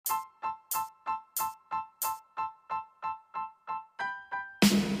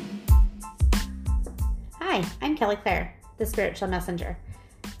Hi, I'm Kelli Clair, the spiritual messenger,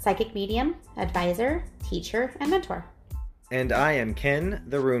 psychic medium, advisor, teacher, and mentor. And I am Ken,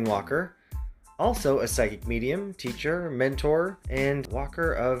 the Rune Walker, also a psychic medium, teacher, mentor, and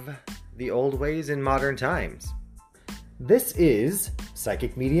walker of the old ways in modern times. This is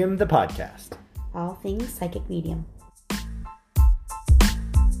Psychic Medium, the podcast. All things psychic medium.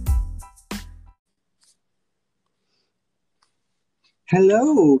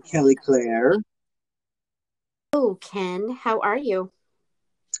 Hello, Kelli Clair. Oh, Ken, how are you?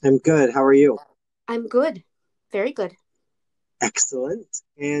 I'm good. How are you? I'm good. Very good. Excellent.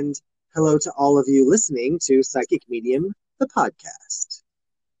 And hello to all of you listening to Psychic Medium, the podcast.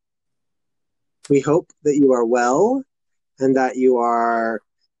 We hope that you are well and that you are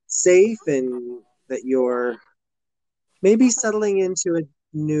safe and that you're maybe settling into a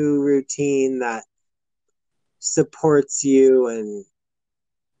new routine that supports you and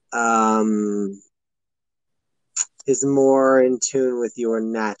is more in tune with your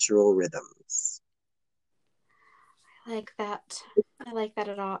natural rhythms. I like that. I like that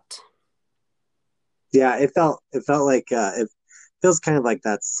a lot. Yeah, it felt like it feels kind of like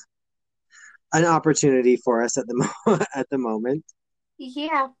that's an opportunity for us at the at the moment.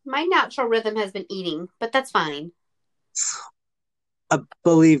 Yeah, my natural rhythm has been eating, but that's fine.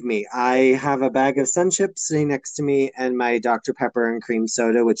 Believe me, I have a bag of Sun Chips sitting next to me and my Dr. Pepper and cream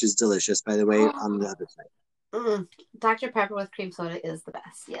soda, which is delicious, by the way, on the other side. Dr. Pepper with cream soda is the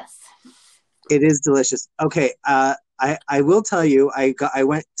best. Yes. It is delicious. Okay, I will tell you, I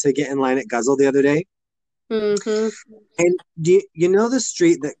went to get in line at Guzzle the other day. Mm-hmm. And do you know the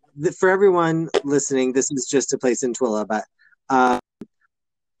street that for everyone listening, this is just a place in Twilla, but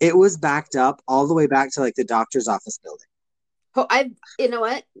it was backed up all the way back to like the doctor's office building. Oh, you know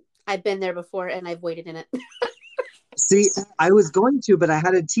what? I've been there before and I've waited in it. See, I was going to, but I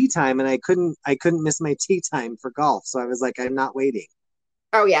had a tea time and I couldn't miss my tea time for golf. So I was like, I'm not waiting.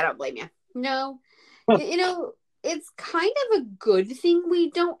 Oh yeah, I don't blame you. No, you know, it's kind of a good thing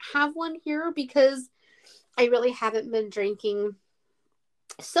we don't have one here because I really haven't been drinking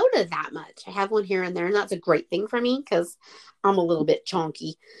soda that much. I have one here and there, and that's a great thing for me because I'm a little bit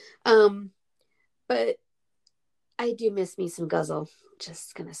chonky. But I do miss me some Guzzle.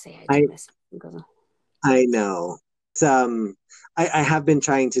 Just gonna say I do miss some Guzzle. I know. It's, I have been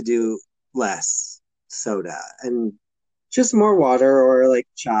trying to do less soda and just more water or like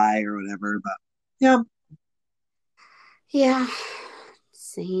chai or whatever. But yeah. Yeah.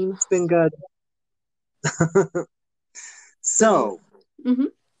 Same. It's been good. So, mm-hmm.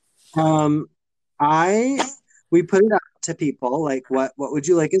 we put it out to people like what would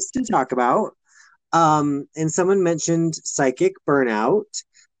you like us to talk about? And someone mentioned psychic burnout.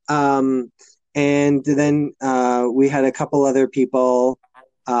 And then we had a couple other people,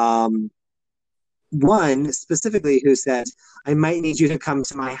 one specifically who said, I might need you to come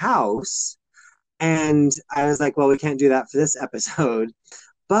to my house. And I was like, well, we can't do that for this episode.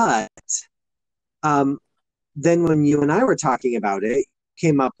 But then when you and I were talking about it,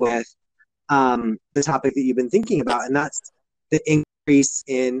 came up with the topic that you've been thinking about, and that's the increase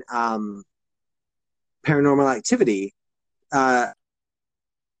in paranormal activity a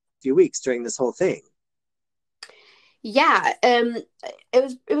few weeks during this whole thing. Yeah, it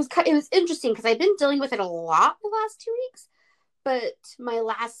was interesting because I've been dealing with it a lot the last 2 weeks, but my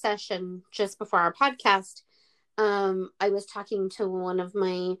last session just before our podcast, I was talking to one of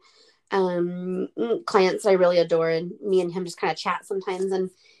my clients I really adore, and me and him just kind of chat sometimes,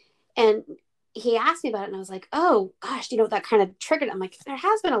 and he asked me about it, and I was like, oh gosh, you know, that kind of triggered it. I'm like, there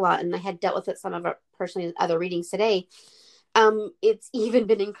has been a lot, and I had dealt with it some of it personally in other readings today. It's even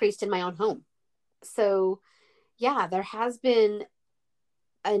been increased in my own home. So yeah, there has been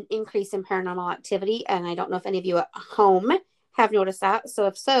an increase in paranormal activity, and I don't know if any of you at home have noticed that. So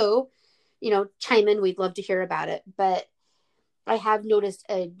if so, you know, chime in. We'd love to hear about it. But I have noticed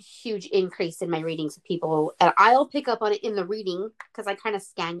a huge increase in my readings of people, and I'll pick up on it in the reading because I kind of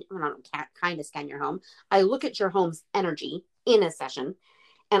scan, well, I don't kind of scan your home. I look at your home's energy in a session,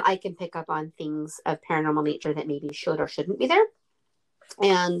 and I can pick up on things of paranormal nature that maybe should or shouldn't be there.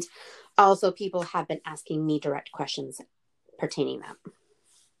 And also people have been asking me direct questions pertaining that.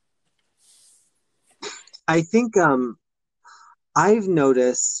 I think I've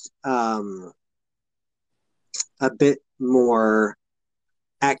noticed a bit more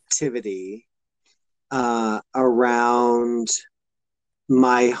activity around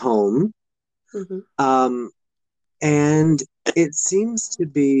my home. Mm-hmm. And it seems to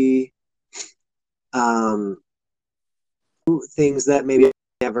be things that maybe I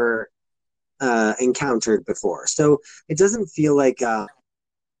never encountered before. So it doesn't feel like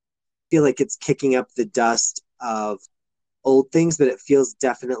feel like it's kicking up the dust of old things, but it feels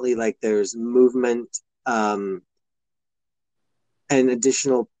definitely like there's movement, and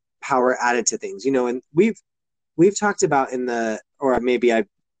additional power added to things, and we've talked about in the, or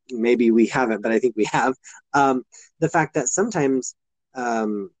maybe we haven't, but I think we have, the fact that sometimes,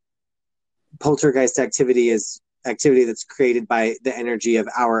 poltergeist activity is activity that's created by the energy of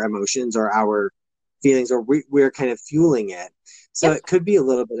our emotions or our feelings, or we're kind of fueling it. So Yep. it could be a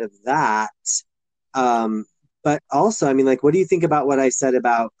little bit of that. But also, I mean, like, what do you think about what I said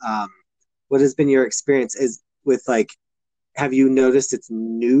about, what has been your experience is with, like, have you noticed it's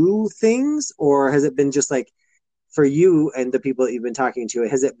new things, or has it been just like, for you and the people that you've been talking to,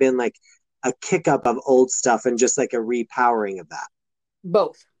 has it been like a kick up of old stuff and just like a repowering of that?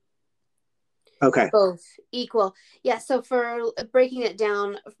 Both. Okay. Both equal. Yeah, so for breaking it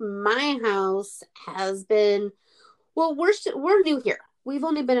down, my house has been, well, we're new here. We've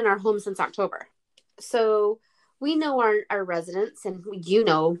only been in our home since October. So we know our residents, and you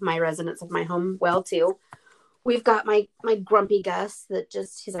know my residents of my home well too. We've got my grumpy Gus that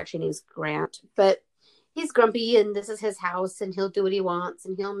just, his actually name's Grant, but he's grumpy and this is his house and he'll do what he wants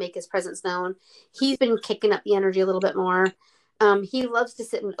and he'll make his presence known. He's been kicking up the energy a little bit more. He loves to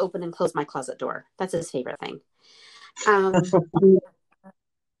sit and open and close my closet door. That's his favorite thing. Um,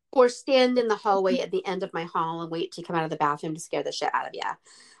 or stand in the hallway at the end of my hall and wait to come out of the bathroom to scare the shit out of you.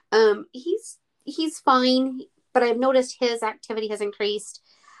 He's fine, but I've noticed his activity has increased.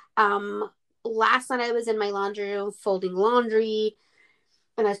 Last night I was in my laundry room folding laundry,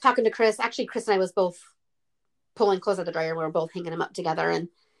 and I was talking to Chris. Actually, Chris and I was both pulling clothes out of the dryer. We were both hanging them up together, and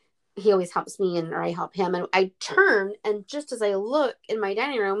he always helps me, or I help him. And I turn, and just as I look in my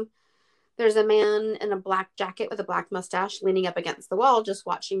dining room, there's a man in a black jacket with a black mustache leaning up against the wall, just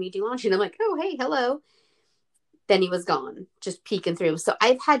watching me do laundry. And I'm like, oh, hey, hello. Then he was gone, just peeking through. So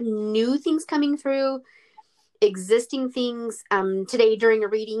I've had new things coming through, existing things. Today during a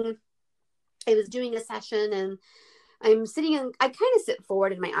reading, I was doing a session, and I'm sitting in, I kind of sit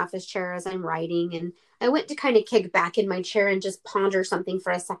forward in my office chair as I'm writing. And I went to kind of kick back in my chair and just ponder something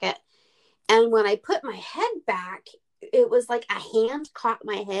for a second. And when I put my head back, it was like a hand caught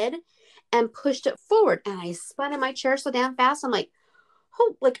my head and pushed it forward. And I spun in my chair so damn fast. I'm like,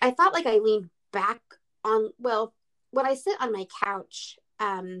 oh, like I thought like I leaned back on, well, when I sit on my couch,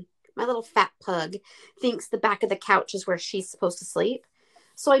 my little fat pug thinks the back of the couch is where she's supposed to sleep.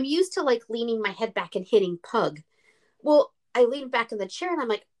 So I'm used to like leaning my head back and hitting pug. Well, I leaned back in the chair and I'm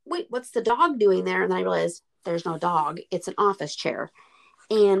like, wait, what's the dog doing there? And then I realized there's no dog. It's an office chair.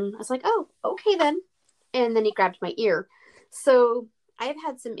 And I was like, oh, okay then. And then he grabbed my ear. So I've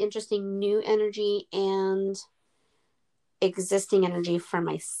had some interesting new energy and existing energy for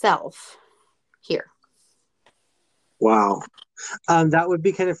myself here. Wow. That would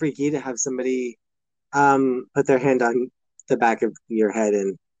be kind of freaky to have somebody put their hand on the back of your head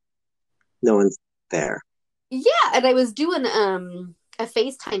and no one's there. Yeah, and I was doing a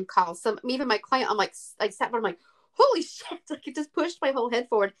FaceTime call. So even my client, I'm like, I sat there, I'm like, holy shit! Like it just pushed my whole head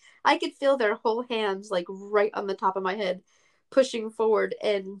forward. I could feel their whole hands like right on the top of my head, pushing forward,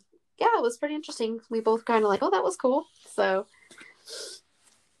 and yeah, it was pretty interesting. We both kind of like, oh, that was cool. So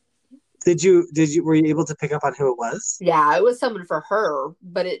Were you able to pick up on who it was? yeah, it was someone for her,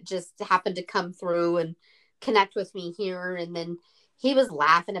 but it just happened to come through and connect with me here. And then he was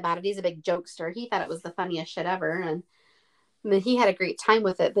laughing about it. He's a big jokester. He thought it was the funniest shit ever. And I mean, he had a great time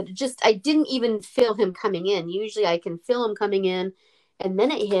with it, but I didn't even feel him coming in. Usually I can feel him coming in and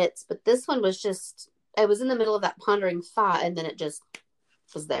then it hits, but this one was just, I was in the middle of that pondering thought and then it just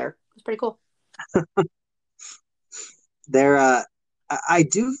was there. It was pretty cool. I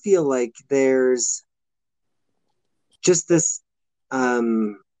do feel like there's just this,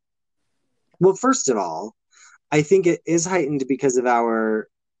 well, first of all, I think it is heightened because of our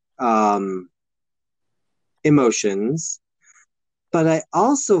emotions, but I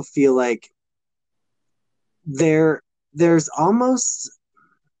also feel like there's almost,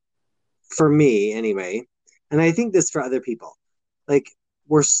 for me anyway, and I think this for other people, like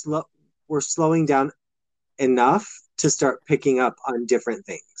we're slowing down enough to start picking up on different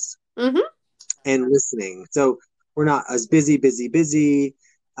things and listening. So we're not as busy,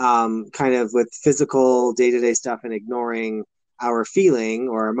 kind of with physical day-to-day stuff and ignoring our feeling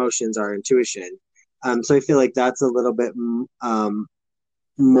or emotions, our intuition. So I feel like that's a little bit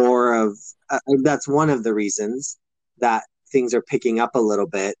more of, that's one of the reasons that things are picking up a little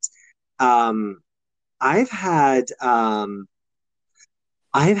bit. I've had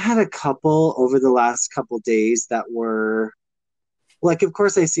a couple over the last couple days that were like, of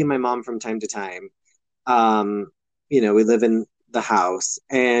course I see my mom from time to time. We live in the house,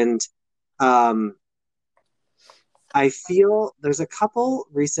 and Um, I feel there's a couple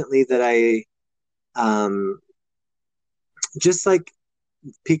recently that I um, just like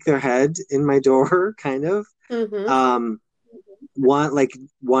peek their head in my door, kind of. Mm-hmm. Um,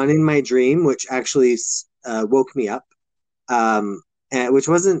 one in my dream, which actually woke me up, and which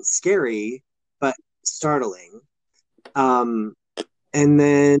wasn't scary, but startling. Um, and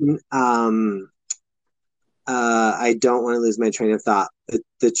then I don't want to lose my train of thought.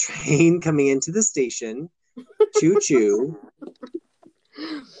 The train coming into the station, choo choo,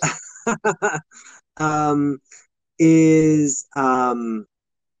 um, is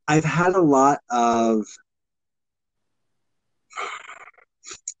I've had a lot of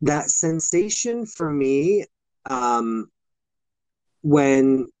that sensation for me um,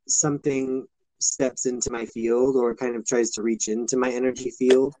 when something steps into my field or kind of tries to reach into my energy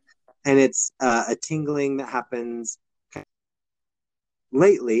field. And it's a tingling that happens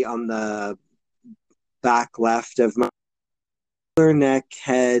lately on the back left of my neck,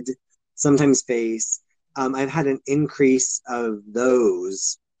 head, sometimes face. I've had an increase of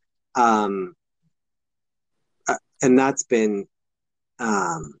those. Um, and that's been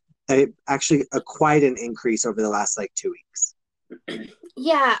um, actually quite an increase over the last like 2 weeks.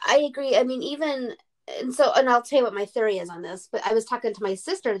 Yeah, I agree. I mean, even and I'll tell you what my theory is on this, but I was talking to my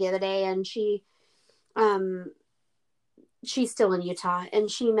sister the other day and um she's still in Utah and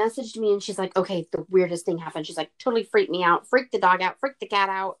she messaged me and she's like, okay, the weirdest thing happened. She's like, totally freaked me out, freaked the dog out, freaked the cat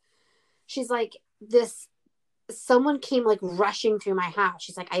out. She's like, this someone came like rushing through my house.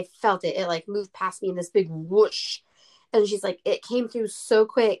 She's like, I felt it. It like moved past me in this big whoosh. And she's like, it came through so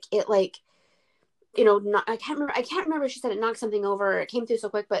quick. It like, I can't remember if she said it knocked something over or it came through so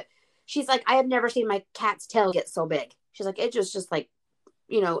quick, but she's like, I have never seen my cat's tail get so big. She's like, it just like,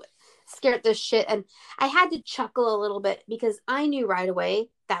 you know, scared the shit. And I had to chuckle a little bit because I knew right away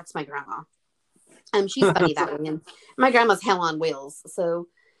that's my grandma. She's funny that way. And my grandma's hell on wheels. So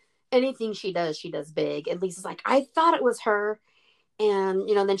anything she does big. And Lisa's like, I thought it was her. And,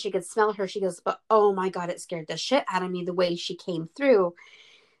 then she could smell her. She goes, but oh my God, it scared the shit out of me the way she came through.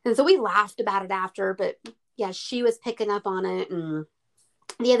 And so we laughed about it after, but yeah, she was picking up on it. And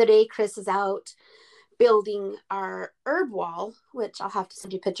the other day, Chris is out building our herb wall, which I'll have to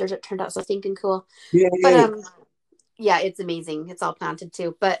send you pictures. It turned out so stinking cool. Yay. But yeah, it's amazing. It's all planted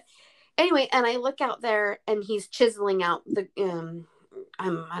too. But anyway, and I look out there and he's chiseling out the I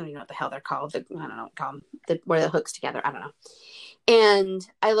don't even know what the hell they're called. I don't know what call them. Where the hooks together. I don't know. And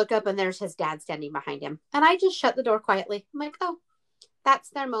I look up and there's his dad standing behind him. And I just shut the door quietly. I'm like, oh, that's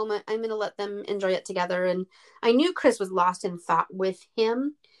their moment. I'm going to let them enjoy it together. And I knew Chris was lost in thought with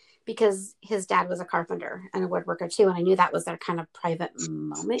him because his dad was a carpenter and a woodworker too. And I knew that was their kind of private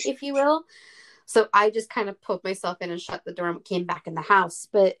moment, if you will. So I just kind of poked myself in and shut the door and came back in the house.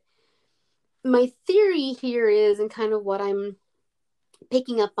 But my theory here is, and kind of what I'm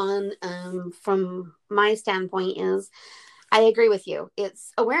picking up on from my standpoint is, I agree with you.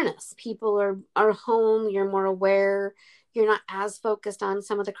 It's awareness. People are home. You're more aware. You're not as focused on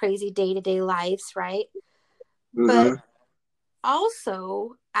some of the crazy day-to-day lives, right? Mm-hmm. But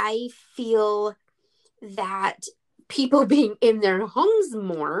also, I feel that people being in their homes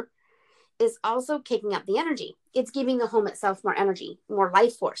more is also kicking up the energy. It's giving the home itself more energy, more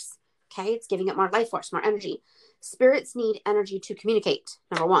life force. Okay, it's giving it more life force, more energy. Spirits need energy to communicate,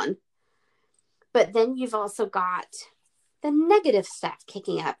 number one. But then you've also got the negative stuff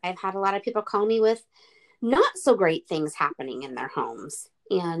kicking up. I've had a lot of people call me with not so great things happening in their homes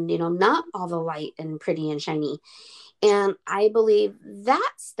and, not all the light and pretty and shiny. And I believe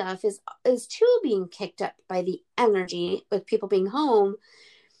that stuff is too being kicked up by the energy with people being home.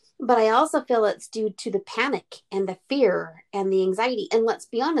 But I also feel it's due to the panic and the fear and the anxiety. And let's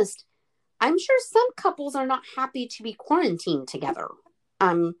be honest, I'm sure some couples are not happy to be quarantined together.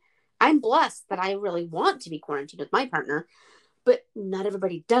 I'm blessed that I really want to be quarantined with my partner, but not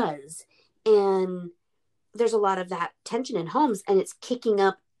everybody does. And there's a lot of that tension in homes, and it's kicking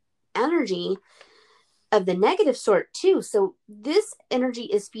up energy of the negative sort too. So this energy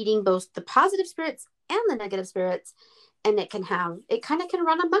is feeding both the positive spirits and the negative spirits, and it kind of can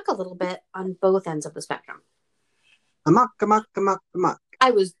run amok a little bit on both ends of the spectrum. Amok, amok, amok, amok.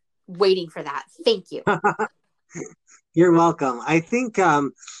 I was waiting for that. Thank you. You're welcome. I think I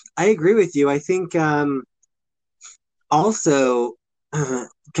agree with you. I think also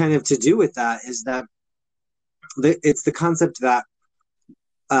kind of to do with that is that it's the concept that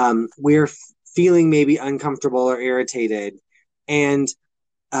we're feeling maybe uncomfortable or irritated, and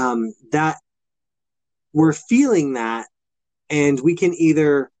that we're feeling that, and we can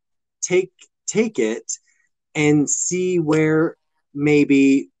either take it and see where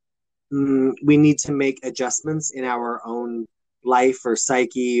maybe we need to make adjustments in our own life or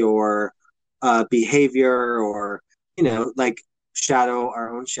psyche or behavior, or like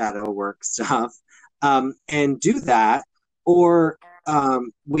our own shadow work stuff, and do that, or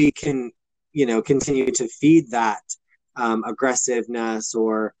we can continue to feed that aggressiveness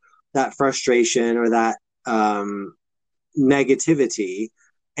or that frustration or that negativity,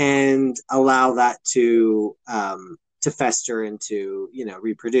 and allow that to fester and to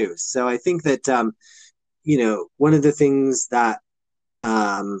reproduce. So I think that one of the things that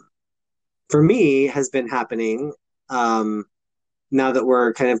for me has been happening, now that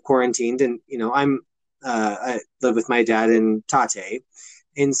we're kind of quarantined, and I live with my dad in Tate,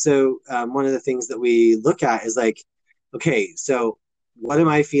 and so one of the things that we look at is like, okay, so what am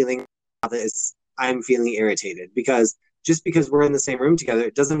I feeling now that I'm feeling irritated? Because just because we're in the same room together,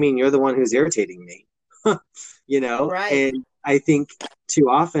 it doesn't mean you're the one who's irritating me. Right. And I think too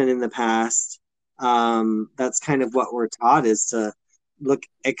often in the past, that's kind of what we're taught, is to look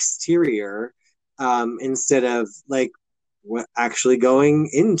exterior, instead of like what actually going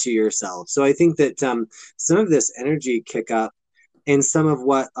into yourself. So I think that some of this energy kick up, and some of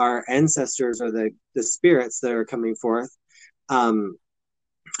what our ancestors, or the spirits that are coming forth, um,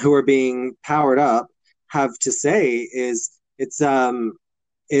 who are being powered up, have to say is it's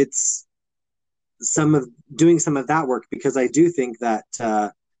some of doing some of that work, because I do think that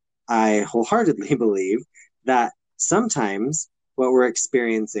I wholeheartedly believe that sometimes what we're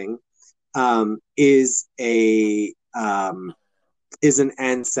experiencing is an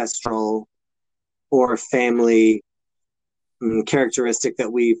ancestral or family characteristic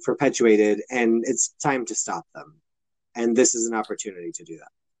that we've perpetuated, and it's time to stop them. And this is an opportunity to do that.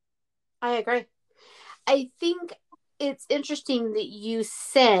 I agree. I think it's interesting that you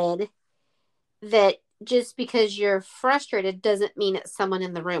said that just because you're frustrated doesn't mean it's someone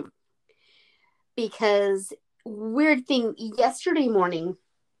in the room. Because, weird thing, yesterday morning,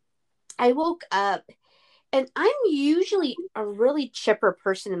 I woke up, and I'm usually a really chipper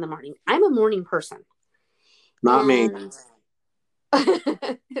person in the morning. I'm a morning person. Not me. And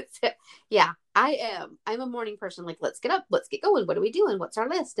yeah, I am. I'm a morning person. Like, let's get up, let's get going. What are we doing? What's our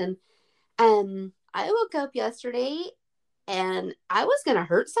list? And I woke up yesterday and I was gonna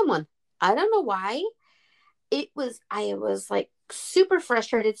hurt someone. I don't know why. I was like super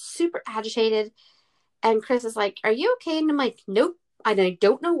frustrated, super agitated. And Chris is like, "Are you okay?" And I'm like, "Nope." And I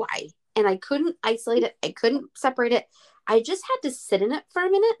don't know why. And I couldn't isolate it. I couldn't separate it. I just had to sit in it for a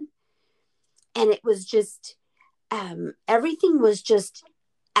minute. And it was just, everything was just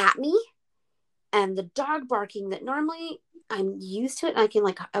at me. And the dog barking that normally I'm used to it. And I can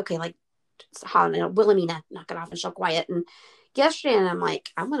like, okay, like, Wilhelmina, knock it off and she'll quiet. And yesterday, and I'm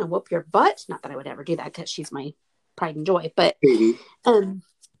like, "I'm going to whoop your butt." Not that I would ever do that, because she's my pride and joy. But Baby.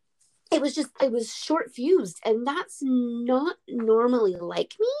 it was short fused, and that's not normally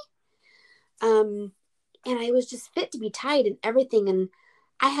like me. And I was just fit to be tied and everything. And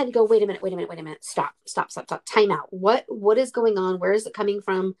I had to go, wait a minute. Stop. Time out. What is going on? Where is it coming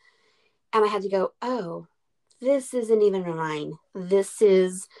from? And I had to go, oh, this isn't even mine. This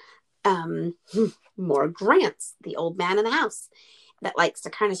is more Grant's, the old man in the house that likes to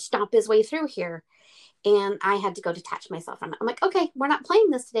kind of stomp his way through here. And I had to go detach myself from it. I'm like, okay, we're not playing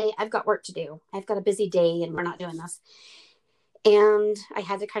this today. I've got work to do. I've got a busy day, and we're not doing this. And I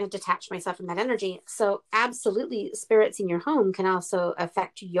had to kind of detach myself from that energy. So absolutely, spirits in your home can also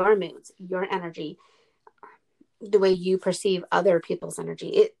affect your moods, your energy, the way you perceive other people's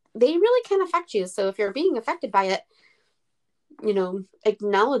energy. They really can affect you. So if you're being affected by it,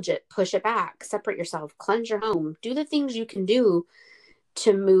 acknowledge it, push it back, separate yourself, cleanse your home, do the things you can do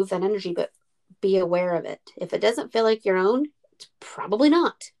to move that energy, but be aware of it. If it doesn't feel like your own, it's probably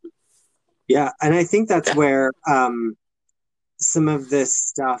not. Yeah, and I think that's where some of this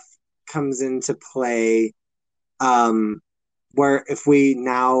stuff comes into play, where if we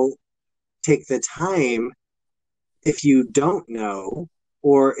now take the time, if you don't know,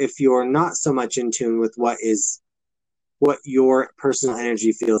 or if you're not so much in tune with what your personal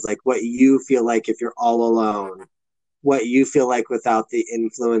energy feels like, what you feel like if you're all alone, what you feel like without the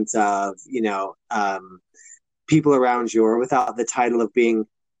influence of people around you, or without the title of being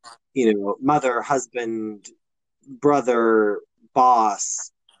mother, husband, brother,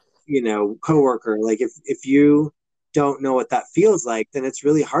 boss, coworker. Like if you don't know what that feels like, then it's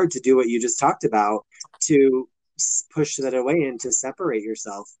really hard to do what you just talked about, to push that away and to separate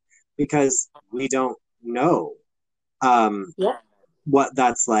yourself, because we don't know Yeah. what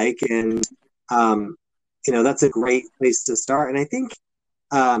that's like. And that's a great place to start. And I think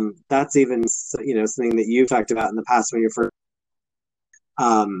that's even something that you've talked about in the past when you're first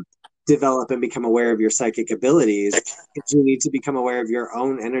develop and become aware of your psychic abilities is you need to become aware of your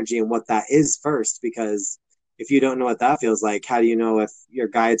own energy and what that is first. Because if you don't know what that feels like, how do you know if your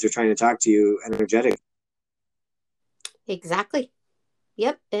guides are trying to talk to you energetically? Exactly.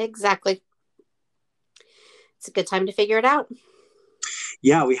 Yep, exactly. It's a good time to figure it out.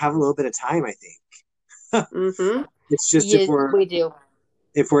 Yeah, we have a little bit of time, I think. Mm-hmm. It's just Yeah, we do.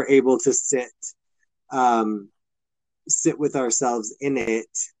 if we're able to um, sit with ourselves in it,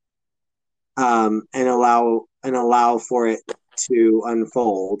 and allow for it to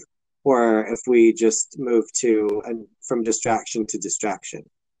unfold, or if we just move to and from distraction to distraction.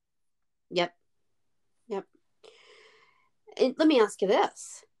 Yep. Yep. And let me ask you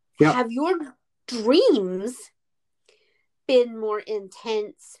this. Yep. Have your dreams been more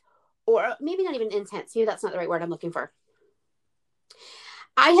intense, or maybe not even intense? Maybe that's not the right word I'm looking for.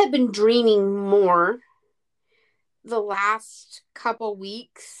 I have been dreaming more the last couple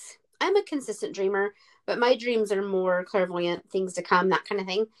weeks. I'm a consistent dreamer, but my dreams are more clairvoyant, things to come, that kind of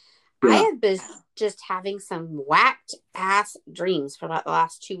thing. I Yeah. have been just having some whacked ass dreams for about the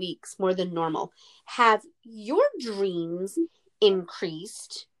last 2 weeks, more than normal. Have your dreams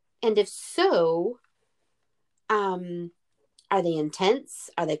increased? And if so, are they intense?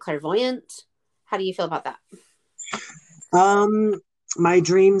 Are they clairvoyant? How do you feel about that? My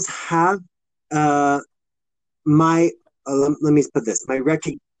dreams have uh my let me put this,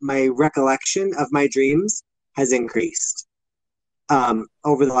 my recollection of my dreams has increased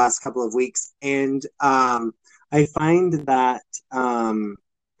over the last couple of weeks, and I find that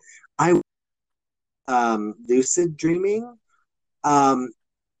I lucid dreaming, um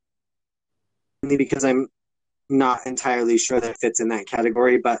mainly because I'm not entirely sure that it fits in that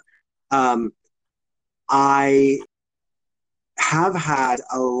category, but um I have had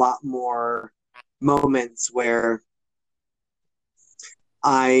a lot more moments where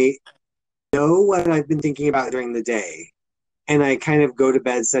I know what I've been thinking about during the day, and I kind of go to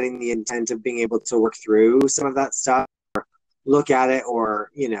bed setting the intent of being able to work through some of that stuff, look at it,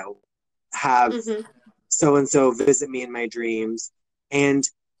 or, have Mm-hmm. so and so visit me in my dreams. And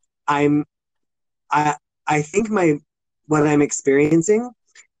I'm I I think my what I'm experiencing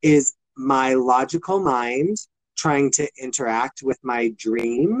is my logical mind trying to interact with my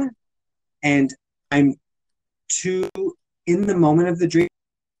dream, and I'm too in the moment of the dream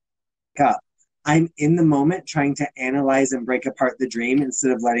up. I'm in the moment trying to analyze and break apart the dream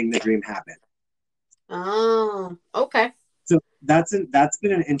instead of letting the dream happen. Oh, okay. So that's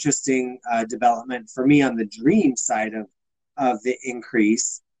been an interesting development for me on the dream side of the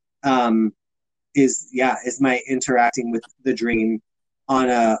increase. Is my interacting with the dream on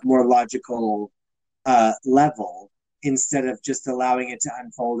a more logical level, instead of just allowing it to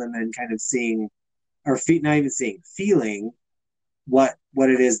unfold and then kind of seeing, or not even seeing, feeling what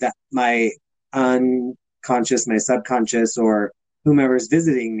it is that my unconscious, my subconscious, or whomever's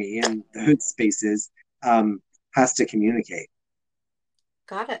visiting me in the hood spaces has to communicate.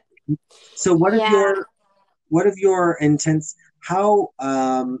 Got it. So Yeah. what of your intents? How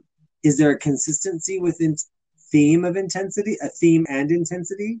is there a consistency within theme of intensity, a theme and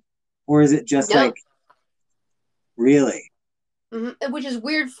intensity, or is it just like No. really? Mm-hmm. Which is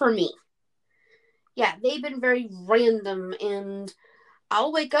weird for me. Yeah, they've been very random, and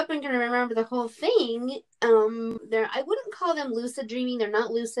I'll wake up and gonna remember the whole thing. They're I wouldn't call them lucid dreaming. They're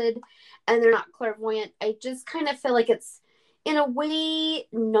not lucid, and they're not clairvoyant. I just kind of feel like it's, in a way,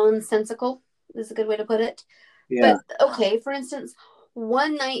 nonsensical. Is a good way to put it. Yeah. But okay, for instance,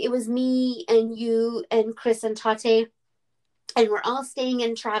 one night it was me and you and Chris and Tate, and we're all staying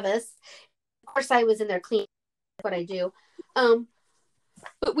in Travis. Of course, I was in there cleaning what I do. Um,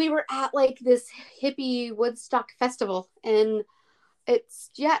 but we were at like this hippie Woodstock festival, and and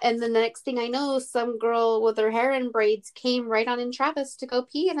then the next thing I know, some girl with her hair in braids came right on in Travis to go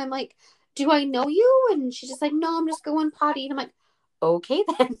pee, and I'm like, "Do I know you?" And she's just like, "No, I'm just going potty." And I'm like, "Okay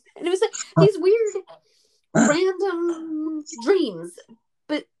then." And it was like these weird, random dreams,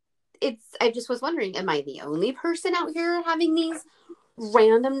 but I just was wondering, am I the only person out here having these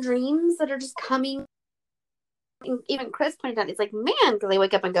random dreams that are just coming? And even Chris pointed out, it's like, man, because I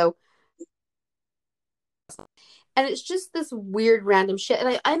wake up and go, and it's just this weird random shit.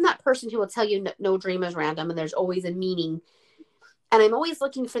 And I'm that person who will tell you no dream is random, and there's always a meaning, and I'm always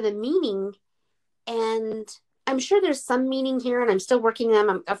looking for the meaning, and I'm sure there's some meaning here, and I'm still working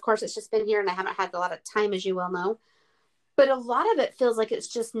them. Of course, it's just been here, and I haven't had a lot of time, as you well know. But a lot of it feels like it's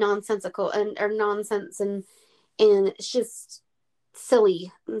just nonsensical and or nonsense, and it's just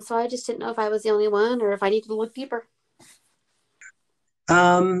silly. And so I just didn't know if I was the only one or if I needed to look deeper.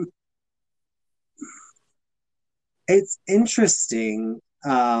 Um, it's interesting.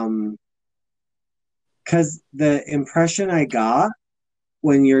 because the impression I got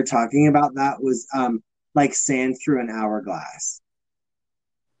when you're talking about that was like sand through an hourglass.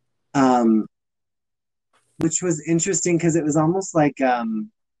 Which was interesting because it was almost like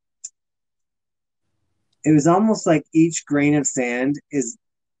each grain of sand is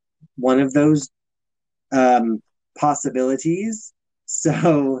one of those possibilities.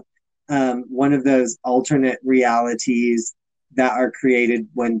 So one of those alternate realities that are created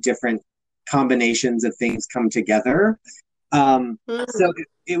when different combinations of things come together. So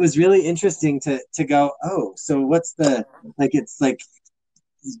it was really interesting to go, oh, so what's the like? It's like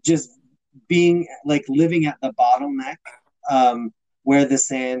just being like living at the bottleneck, where the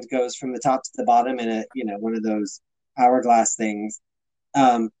sand goes from the top to the bottom in a one of those hourglass things,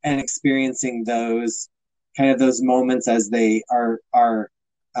 and experiencing those kind of those moments as they are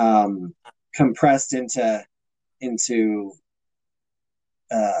compressed into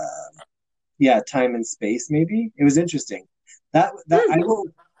time and space. Maybe it was interesting. That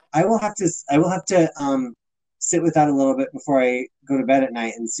I will have to sit with that a little bit before I go to bed at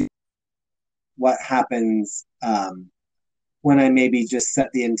night and see what happens when I maybe just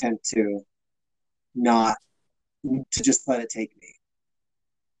set the intent to not to just let it take me.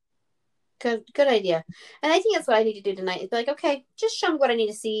 Good idea. And I think that's what I need to do tonight. Is be like, okay, just show me what I need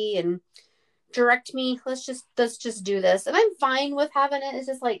to see and direct me. Let's just do this. And I'm fine with having it. It's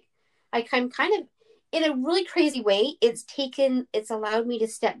just like I'm kind of in a really crazy way. It's allowed me to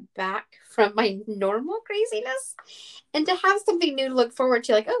step back from my normal craziness and to have something new to look forward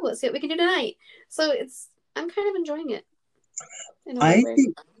to. Like, oh, let's see what we can do tonight. So I'm kind of enjoying it in a weird way.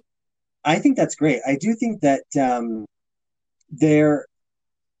 I think that's great. I do think that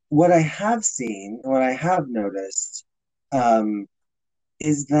what I have seen, what I have noticed,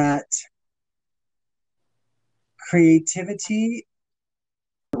 is that creativity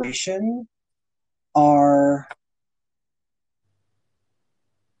and inspiration are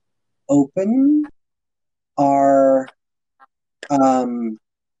open, are a little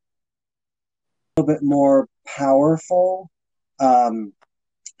bit more powerful,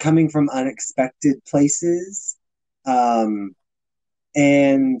 coming from unexpected places, and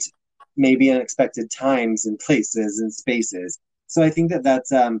maybe unexpected times and places and spaces. So I think that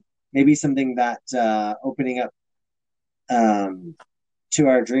that's maybe something that opening up to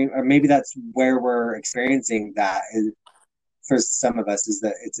our dream, or maybe that's where we're experiencing that for some of us, is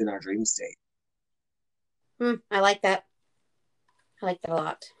that it's in our dream state. I like that. I like that a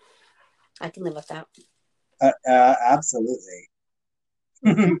lot. I can live with that. Absolutely.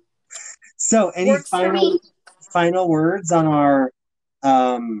 So, any final words on our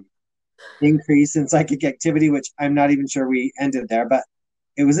increase in psychic activity, which I'm not even sure we ended there, but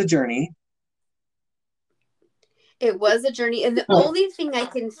it was a journey. It was a journey. And the only thing I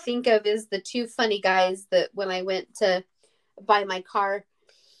can think of is the two funny guys that when I went to buy my car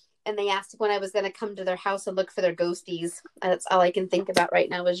and they asked when I was going to come to their house and look for their ghosties. That's all I can think about right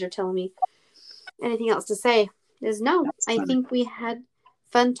now as you're telling me. Anything else to say is no. I think we had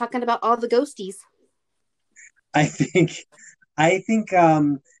fun talking about all the ghosties. I think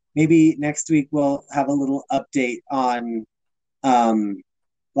maybe next week we'll have a little update on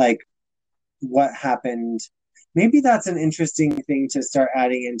like what happened. Maybe that's an interesting thing to start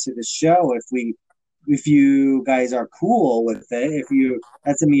adding into the show if you guys are cool with it. If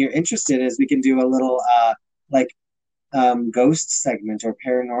that's something you're interested in, is we can do a little ghost segment or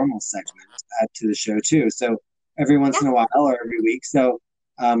paranormal segment add to the show too. So every once in a while or every week. So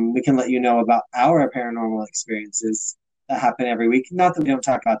we can let you know about our paranormal experiences that happen every week. Not that we don't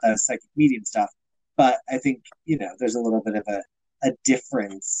talk about that as psychic medium stuff, but I think, there's a little bit of a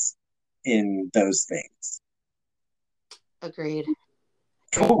difference in those things. Agreed.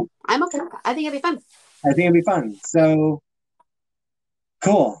 Cool. I'm okay. I think it'd be fun. I think it'd be fun. So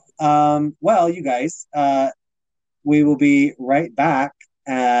cool. Well, you guys, we will be right back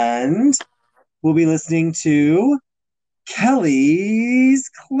and we'll be listening to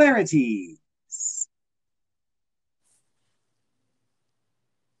Kelli's Clarities.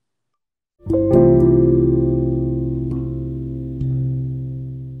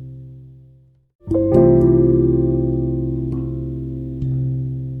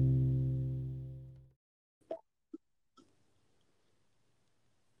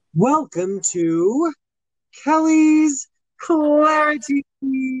 Welcome to Kelli's Clarities.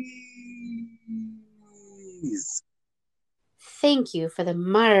 Thank you for the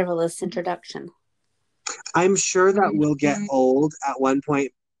marvelous introduction. I'm sure that will get old at one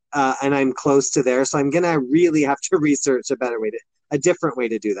point, and I'm close to there. So I'm gonna really have to research a different way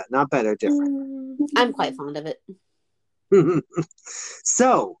to do that. Not better, different. I'm quite fond of it.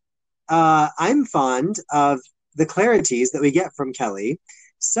 So, I'm fond of the clarities that we get from Kelli.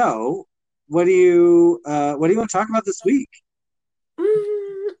 So, what do you want to talk about this week?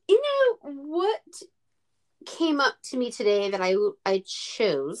 You know what came up to me today that I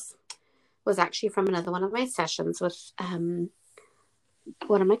chose was actually from another one of my sessions with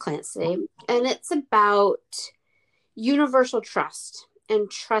one of my clients today, and it's about universal trust and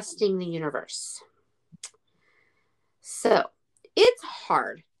trusting the universe. So it's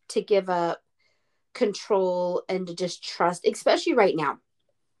hard to give up control and to just trust, especially right now.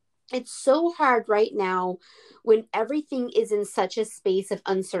 It's so hard right now when everything is in such a space of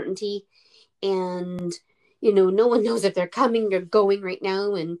uncertainty, and no one knows if they're coming or going right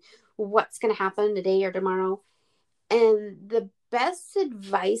now and what's going to happen today or tomorrow. And the best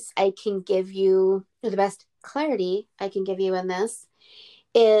advice I can give you, or the best clarity I can give you in this,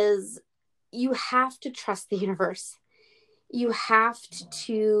 is you have to trust the universe. You have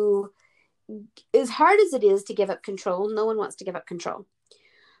to, as hard as it is to give up control, no one wants to give up control.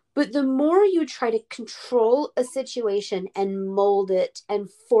 But the more you try to control a situation and mold it and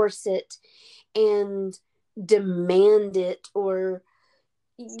force it and demand it, or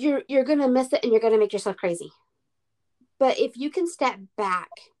you're going to miss it and you're going to make yourself crazy. But if you can step back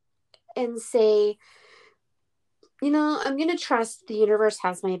and say, I'm going to trust the universe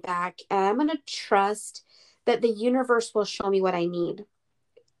has my back, and I'm going to trust that the universe will show me what I need,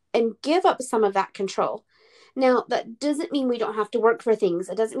 and give up some of that control. Now, that doesn't mean we don't have to work for things.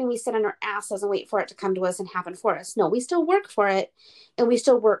 It doesn't mean we sit on our asses and wait for it to come to us and happen for us. No, we still work for it and we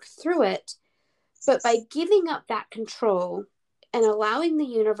still work through it. But by giving up that control and allowing the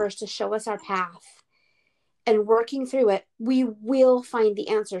universe to show us our path and working through it, we will find the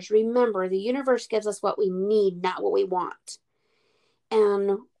answers. Remember, the universe gives us what we need, not what we want.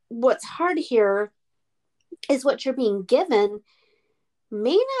 And what's hard here is what you're being given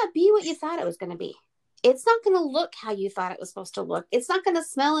may not be what you thought it was going to be. It's not going to look how you thought it was supposed to look. It's not going to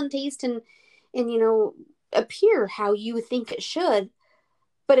smell and taste and appear how you think it should.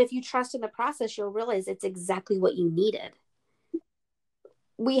 But if you trust in the process, you'll realize it's exactly what you needed.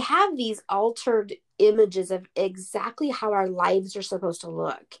 We have these altered images of exactly how our lives are supposed to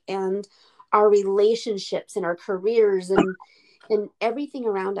look, and our relationships and our careers and everything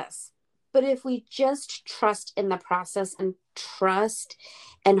around us. But if we just trust in the process and trust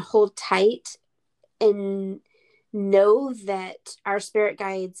and hold tight and know that our spirit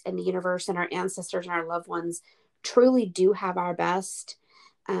guides and the universe and our ancestors and our loved ones truly do have our best,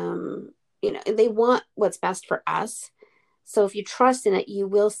 they want what's best for us. So if you trust in it, you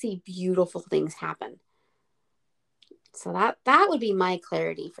will see beautiful things happen. So that would be my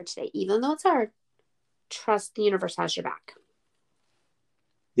clarity for today. Even though it's hard, trust the universe has your back.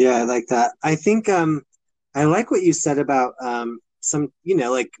 Yeah, I like that. I think I like what you said about some,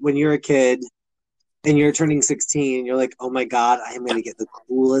 like when you're a kid and you're turning 16, you're like, oh my God, I am going to get the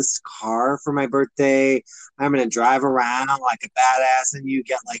coolest car for my birthday. I'm going to drive around like a badass. And you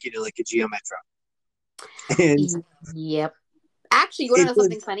get like a Geo Metro. And yep. Actually, you want to know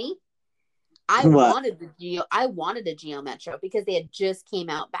something funny? I what? wanted a Geo Metro because they had just came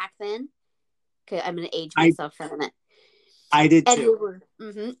out back then. Okay, I'm going to age I myself for a minute. I did And too.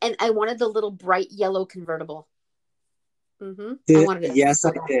 and I wanted the little bright yellow convertible. I wanted it Yes, so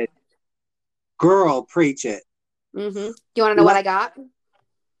I bad. did. Girl, preach it. Do you want to know what I got?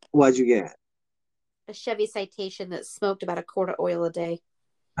 What'd you get? A Chevy Citation that smoked about a quart of oil a day.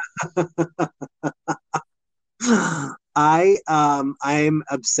 I'm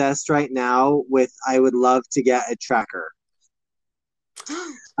obsessed right now with I would love to get a tracker.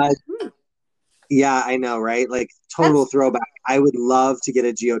 Yeah, I know, right? Like total throwback. I would love to get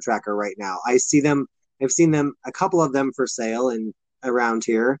a geo tracker right now. I've seen them, a couple of them for sale and around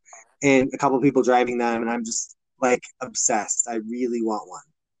here, and a couple of people driving them, and I'm just like obsessed. I really want one.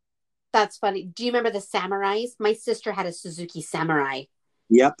 That's funny. Do you remember the Samurais? My sister had a Suzuki Samurai.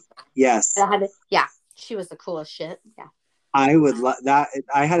 Yep. Yes. Yeah, she was the coolest shit. Yeah. I would love that.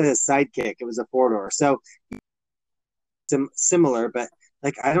 I had a sidekick. It was a four door. So similar, but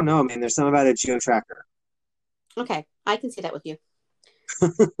like I don't know, man. There's something about a geo tracker. Okay, I can see that with you.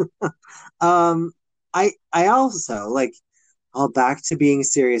 I also like. I'll back to being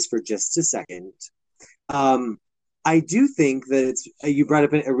serious for just a second. I do think that you brought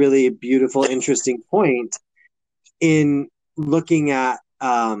up a really beautiful, interesting point in looking at.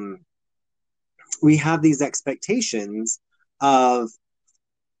 We have these expectations of,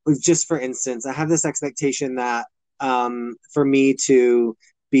 just for instance, I have this expectation that for me to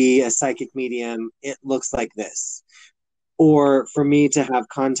be a psychic medium, it looks like this, or for me to have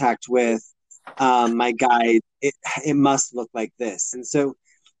contact with my guide, it must look like this. And so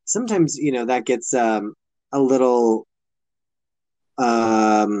sometimes, that gets a little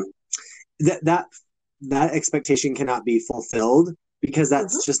um, that expectation cannot be fulfilled because Mm-hmm.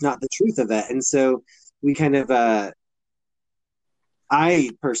 that's just not the truth of it. And so we kind of I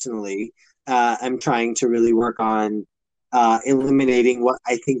personally am trying to really work on eliminating what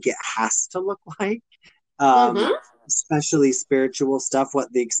I think it has to look like, um, Mm-hmm. especially spiritual stuff,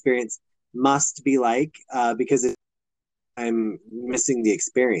 what the experience must be like, because I'm missing the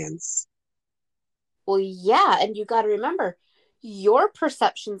experience. Well, yeah, and you got to remember, your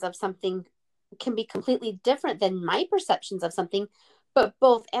perceptions of something can be completely different than my perceptions of something, but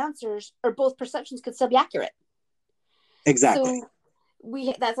both answers or both perceptions could still be accurate. Exactly.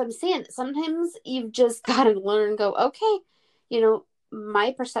 So that's what I'm saying. Sometimes you've just got to learn, go, okay, you know,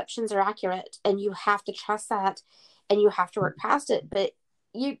 my perceptions are accurate, and you have to trust that, and you have to work past it. But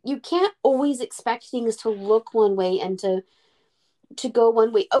you can't always expect things to look one way and to go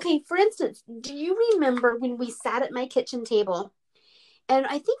one way. Okay, for instance, do you remember when we sat at my kitchen table? And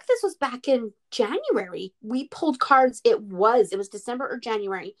I think this was back in January. We pulled cards. It was December or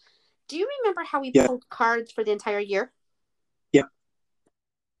January. Do you remember how we Yep. pulled cards for the entire year? Yep.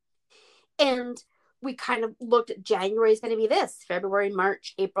 And we kind of looked at January is going to be this, February,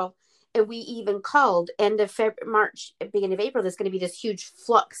 March, April. And we even called end of March, beginning of April, there's going to be this huge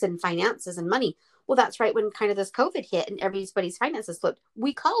flux in finances and money. Well, that's right when kind of this COVID hit and everybody's finances flipped.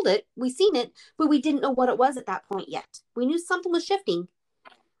 We called it, we seen it, but we didn't know what it was at that point yet. We knew something was shifting.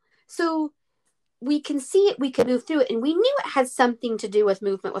 So we can see it, we could move through it. And we knew it had something to do with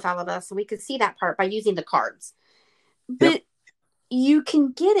movement with all of us. And we could see that part by using the cards. Yep. But you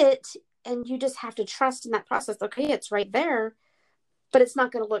can get it and you just have to trust in that process. Okay, it's right there, but it's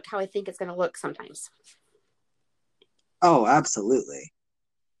not going to look how I think it's going to look sometimes. Oh, absolutely.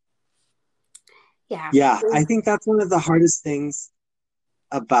 Yeah. Yeah, I think that's one of the hardest things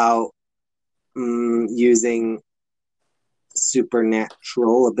about using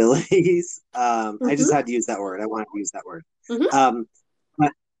supernatural abilities. I just Mm-hmm. had to use that word. I wanted to use that word. Mm-hmm.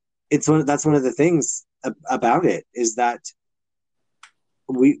 But that's one of the things about it is that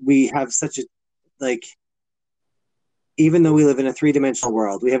we have such a, like, even though we live in a three-dimensional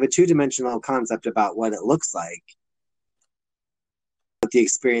world, we have a two-dimensional concept about what it looks like, what the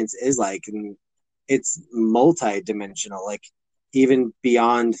experience is like, and it's multi-dimensional, like even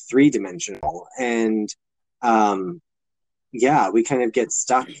beyond three-dimensional. And um yeah, we kind of get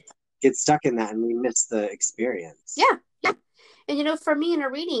stuck in that and we miss the experience. Yeah. Yeah. And for me in a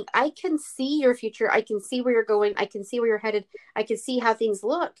reading, I can see your future. I can see where you're going. I can see where you're headed. I can see how things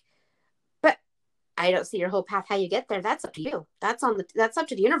look. But I don't see your whole path, how you get there. That's up to you. That's up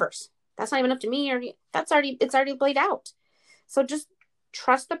to the universe. That's not even up to me or it's already played out. So just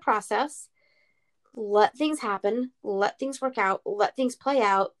trust the process. Let things happen. Let things work out. Let things play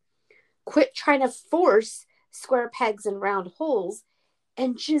out. Quit trying to force square pegs and round holes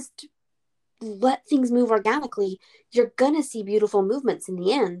and just let things move organically. You're going to see beautiful movements in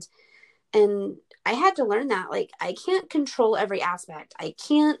the end. And I had to learn that. Like, I can't control every aspect. I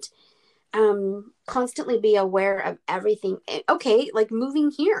can't constantly be aware of everything. Okay, like moving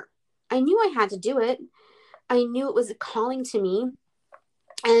here. I knew I had to do it. I knew it was a calling to me.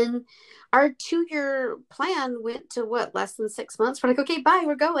 And our 2-year plan went to what, less than 6 months. We're like, okay, bye,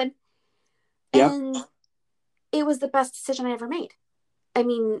 we're going. Yep. And it was the best decision I ever made. I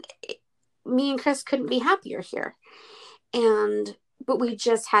mean, me and Chris couldn't be happier here. But we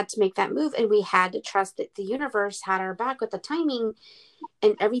just had to make that move, and we had to trust that the universe had our back with the timing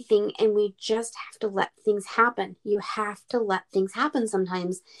and everything. And we just have to let things happen. You have to let things happen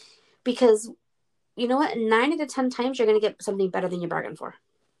sometimes, because you know what? 9 out of 10 times you're going to get something better than you bargained for.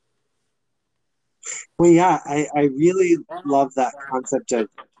 Well, yeah, I really love that concept of,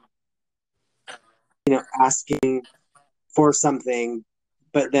 asking for something,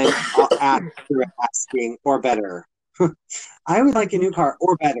 but then after asking or better. I would like a new car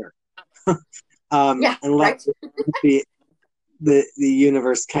or better. Yeah, And let right. the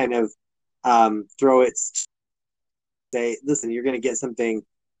universe kind of throw its, say, listen, you're going to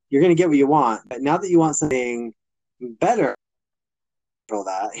get what you want, but now that you want something better, for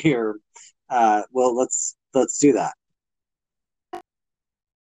that here, well, let's do that.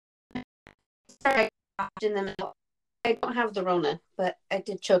 Sorry, I in the middle. I don't have the Rona, but I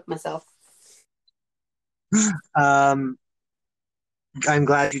did choke myself. Um, I'm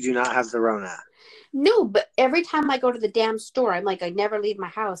glad you do not have the Rona. No, but every time I go to the damn store, I'm like, I never leave my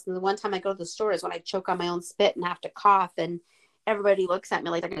house. And the one time I go to the store is when I choke on my own spit and have to cough, and everybody looks at me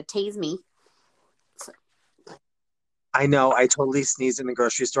like they're going to tase me. So. I know. I totally sneezed in the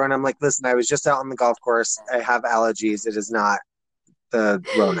grocery store, and I'm like, listen, I was just out on the golf course. I have allergies. It is not the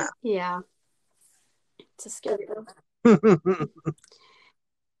Rona. Yeah, it's a scary.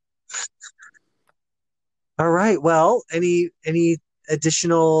 All right. Well, any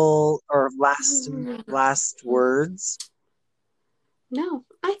additional or last words? No,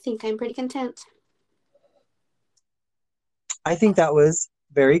 I think I'm pretty content. I think that was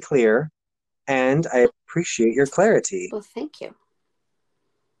very clear, and I appreciate your clarity. Well, thank you.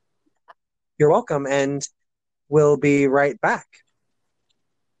 You're welcome, and we'll be right back.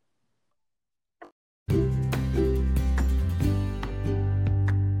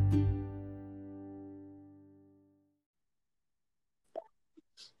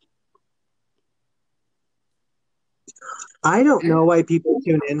 I don't know why people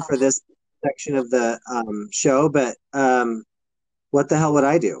tune in for this section of the show, but what the hell would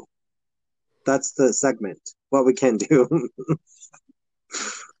I do? That's the segment. What we can do.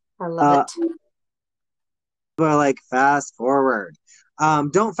 I love it. But like fast forward.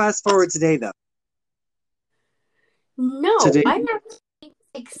 Don't fast forward today though. No, Today, I'm actually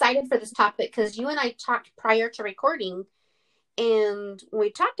excited for this topic because you and I talked prior to recording, and when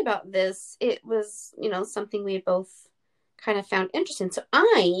we talked about this, it was, something we both kind of found interesting. So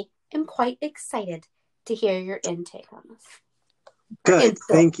I am quite excited to hear your intake on this. good. Input.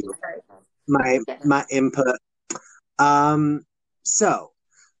 Thank you. My input. So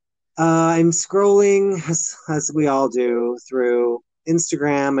I'm scrolling as we all do through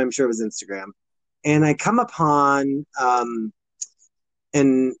Instagram. I'm sure it was Instagram, and I come upon and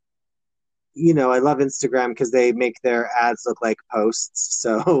I love Instagram because they make their ads look like posts.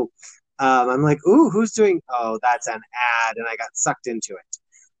 So I'm like, ooh, who's doing? Oh, that's an ad, and I got sucked into it.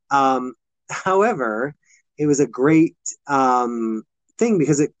 However, it was a great thing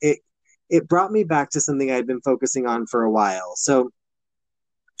because it brought me back to something I'd been focusing on for a while. So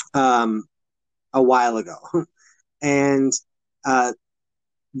a while ago, and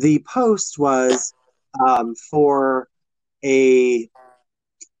the post was for a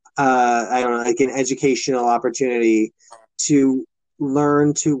I don't know, like an educational opportunity to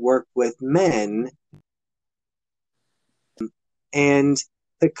learn to work with men. And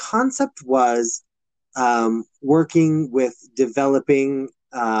the concept was working with developing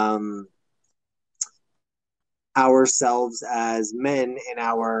ourselves as men in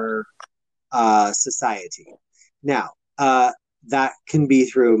our society. Now, that can be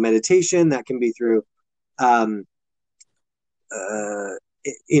through meditation, that can be through um,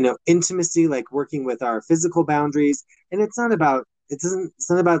 intimacy, like working with our physical boundaries. And it's not about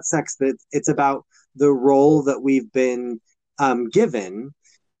sex, but it's about the role that we've been given.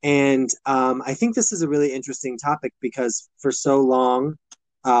 And I think this is a really interesting topic because for so long,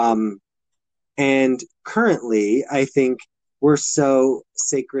 and currently, I think we're so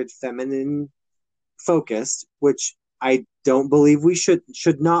sacred feminine focused, which I don't believe we should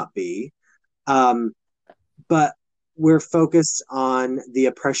not be. Um, but we're focused on the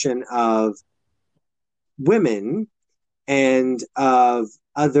oppression of women and of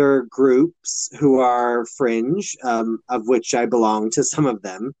other groups who are fringe, of which I belong to some of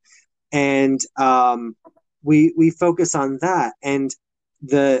them, and we focus on that. And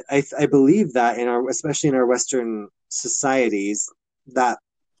I believe that especially in our Western societies, that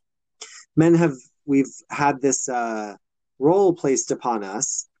we've had this role placed upon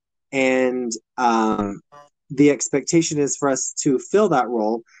us, and the expectation is for us to fill that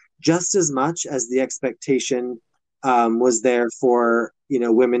role just as much as the expectation was there for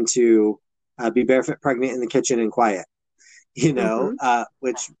women to be barefoot, pregnant in the kitchen and quiet,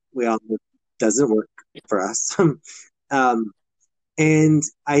 which we all know doesn't work for us. And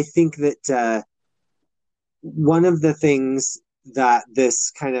I think that one of the things that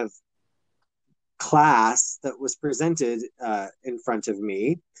this kind of class that was presented in front of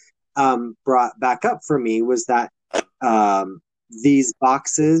me brought back up for me was that these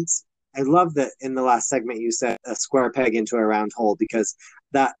boxes. I love that in the last segment you said a square peg into a round hole, because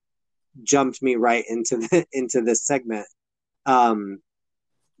that jumped me right into this segment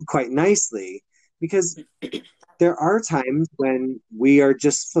quite nicely, because there are times when we are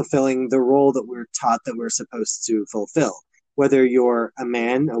just fulfilling the role that we're taught that we're supposed to fulfill, whether you're a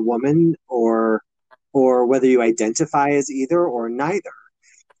man, a woman, or whether you identify as either or neither.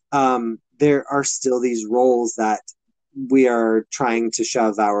 There are still these roles that we are trying to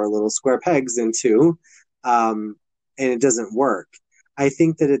shove our little square pegs into, and it doesn't work. I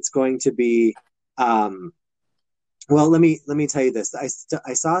think that it's going to be. Well, let me tell you this. I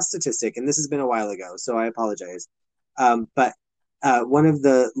saw a statistic, and this has been a while ago, so I apologize. But one of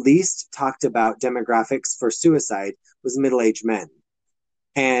the least talked about demographics for suicide was middle-aged men.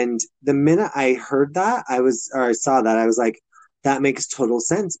 And the minute I heard that, I saw that, I was like, that makes total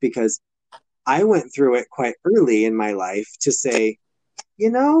sense, because I went through it quite early in my life to say, you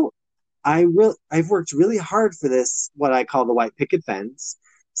know, I've worked really hard for this, what I call the white picket fence.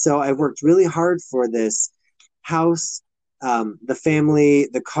 So I've worked really hard for this house, the family,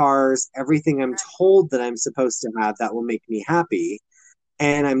 the cars, everything I'm told that I'm supposed to have that will make me happy.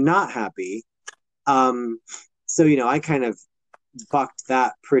 And I'm not happy. So, I kind of bucked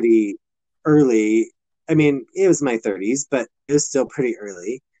that pretty early. I mean, it was my 30s, but it was still pretty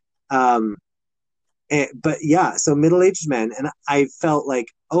early. But yeah, so middle-aged men, and I felt like,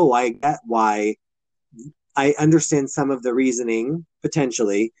 oh, I get why. I understand some of the reasoning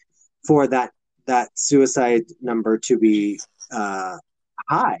potentially for that suicide number to be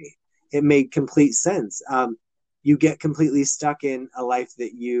high. It made complete sense. You get completely stuck in a life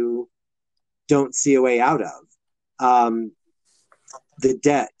that you don't see a way out of. The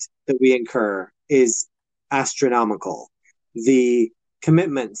debt that we incur is astronomical. The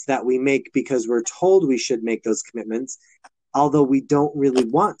commitments that we make because we're told we should make those commitments, although we don't really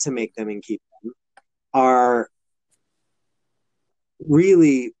want to make them and keep them, are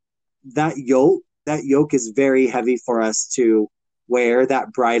really that yoke. That yoke is very heavy for us to wear.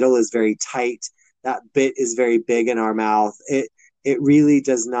 That bridle is very tight. That bit is very big in our mouth. It really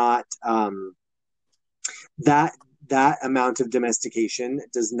does not. That amount of domestication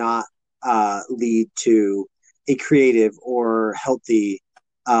does not lead to a creative or healthy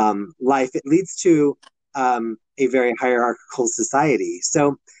life. It leads to a very hierarchical society.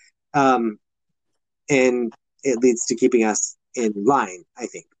 So, and it leads to keeping us in line, I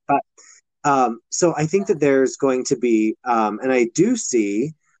think. But so I think that there's going to be, and I do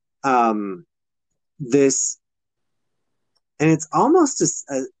see this, and it's almost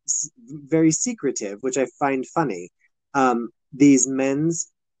a very secretive, which I find funny. These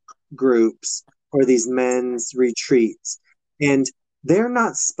men's groups or these men's retreats, and they're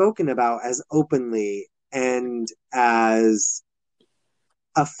not spoken about as openly and as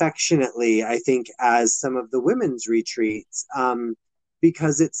affectionately, I think, as some of the women's retreats,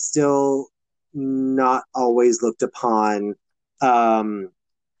 because it's still not always looked upon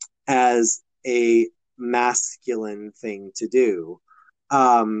as a masculine thing to do.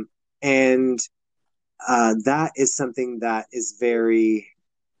 And that is something that is very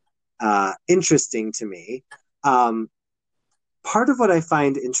interesting to me. Part of what I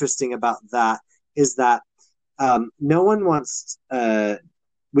find interesting about that is that no one wants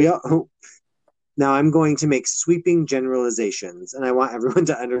now I'm going to make sweeping generalizations, and I want everyone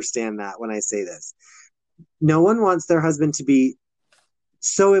to understand that when I say this. No one wants their husband to be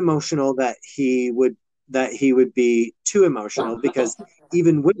so emotional that he would be too emotional, because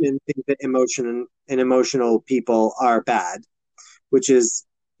even women think that emotional people are bad, which is,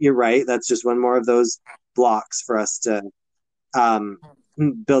 you're right, that's just one more of those blocks for us to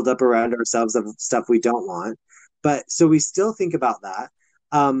build up around ourselves of stuff we don't want. But so we still think about that.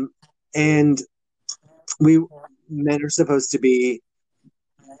 And men are supposed to be,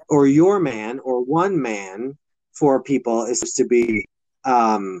 or your man, or one man for people is supposed to be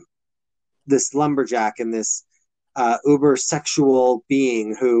this lumberjack and this uber sexual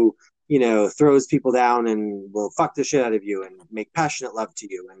being who, throws people down and will fuck the shit out of you and make passionate love to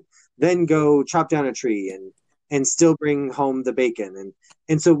you, and then go chop down a tree and still bring home the bacon.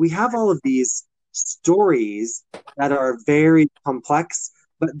 And so we have all of these stories that are very complex,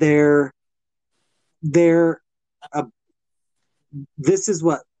 but they're this is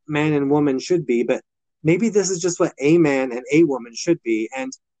what man and woman should be, but maybe this is just what a man and a woman should be.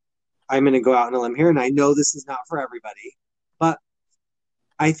 And I'm going to go out on a limb here, and I know this is not for everybody, but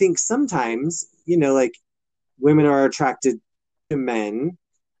I think sometimes, like, women are attracted to men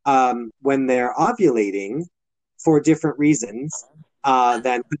when they're ovulating for different reasons than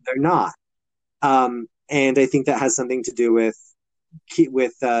when they're not. And I think that has something to do with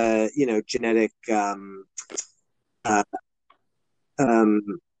genetic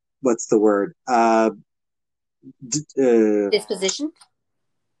what's the word? Disposition?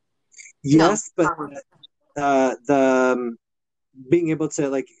 Yes, No. but the being able to,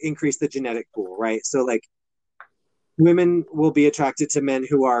 like, increase the genetic pool, right? So, like, women will be attracted to men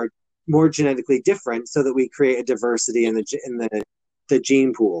who are more genetically different, so that we create a diversity in the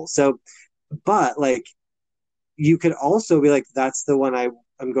gene pool. So, but, like, you could also be like, that's the one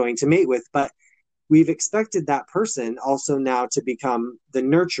I'm going to mate with, but we've expected that person also now to become the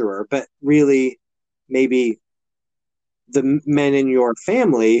nurturer, but really maybe the men in your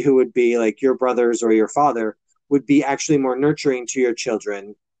family, who would be like your brothers or your father, would be actually more nurturing to your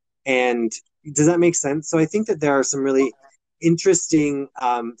children. And does that make sense? So I think that there are some really interesting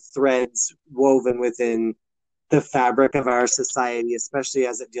threads woven within the fabric of our society, especially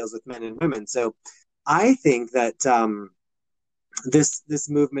as it deals with men and women. So I think that this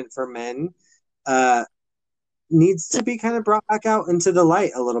movement for men uh, needs to be kind of brought back out into the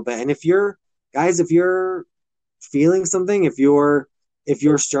light a little bit. And if you're feeling something, if you're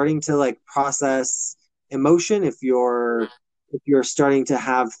starting to like process emotion, if you're starting to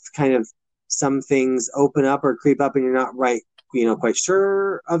have kind of some things open up or creep up and you're not quite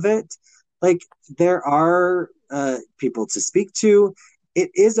sure of it, like there are people to speak to.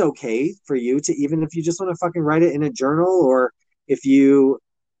 It is okay for you to, even if you just want to fucking write it in a journal, or if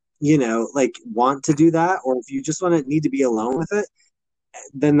like want to do that, or if you just need to be alone with it,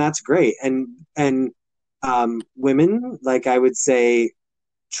 then that's great. And women, like I would say,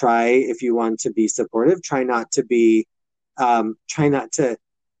 if you want to be supportive, try to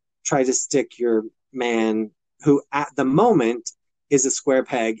stick your man, who at the moment is a square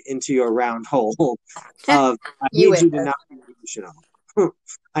peg, into your round hole of I need you to not be emotional.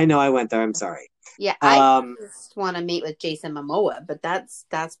 I know I went there. I'm sorry. Yeah, I just want to meet with Jason Momoa, but that's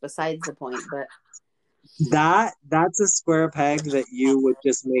besides the point. But that's a square peg that you would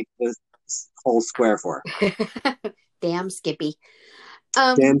just make the whole square for. Damn Skippy.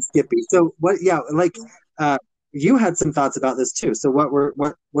 Damn Skippy. So what? Yeah, like you had some thoughts about this too. So what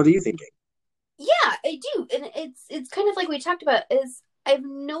are you thinking? Yeah, I do, and it's kind of like we talked about. Is I've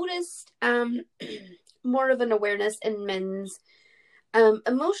noticed more of an awareness in men's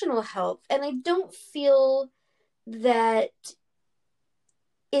emotional health, and I don't feel that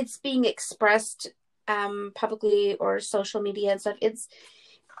it's being expressed publicly or social media and stuff.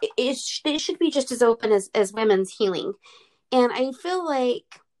 They should be just as open as women's healing, and I feel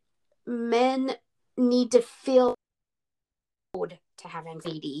like men need to feel to have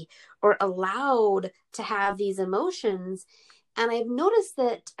anxiety or allowed to have these emotions. And I've noticed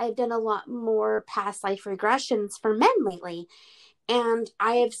that I've done a lot more past life regressions for men lately, and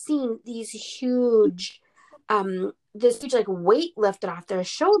I have seen this huge like weight lifted off their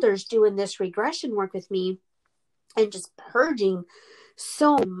shoulders doing this regression work with me, and just purging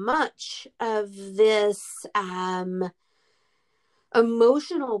so much of this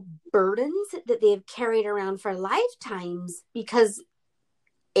emotional burdens that they've carried around for lifetimes, because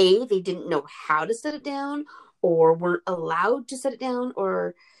they didn't know how to set it down, or weren't allowed to set it down,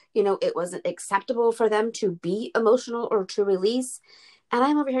 or it wasn't acceptable for them to be emotional or to release. And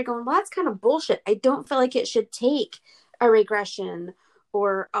I'm over here going, well, that's kind of bullshit. I don't feel like it should take a regression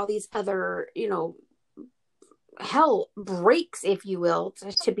or all these other hell breaks, if you will,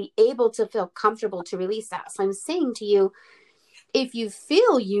 to be able to feel comfortable to release that. So I'm saying to you, if you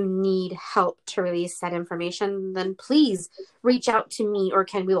feel you need help to release that information, then please reach out to me or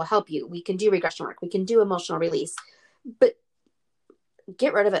Ken. We will help you. We can do regression work. We can do emotional release. But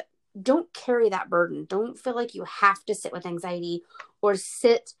get rid of it. Don't carry that burden. Don't feel like you have to sit with anxiety or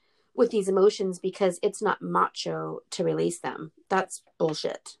sit with these emotions because it's not macho to release them. That's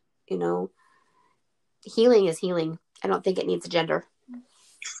bullshit. Healing is healing. I don't think it needs a gender.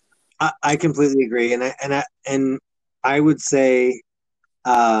 I completely agree. And I would say,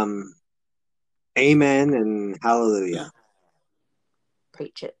 amen and hallelujah.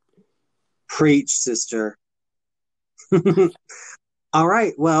 Preach it. Preach, sister. All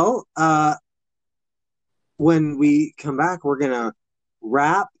right. Well, when we come back, we're going to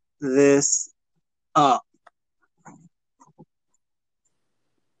wrap this up.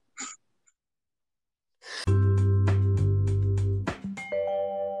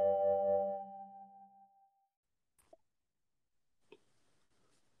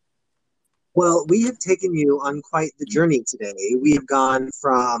 Well, we have taken you on quite the journey today. We have gone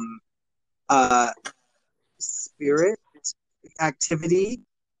from spirit activity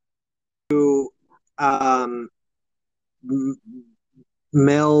to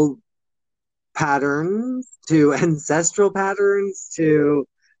male patterns, to ancestral patterns, to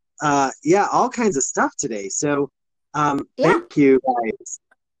all kinds of stuff today. So thank you guys.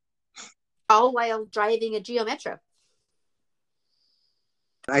 All while driving a Geo Metro.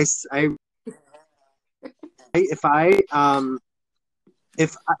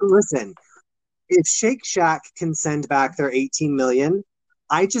 Listen, if Shake Shack can send back their 18 million,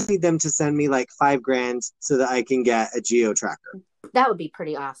 I just need them to send me like $5,000 so that I can get a geo tracker. That would be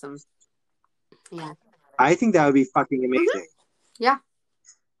pretty awesome. Yeah. I think that would be fucking amazing. Mm-hmm. Yeah.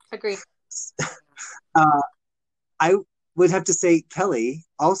 Agree. I would have to say, Kelli,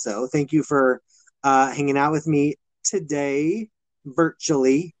 also, thank you for hanging out with me today.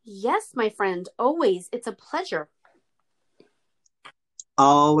 virtually. Yes, my friend. Always. It's a pleasure.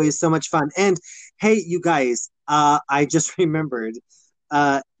 Always so much fun. And hey, you guys, I just remembered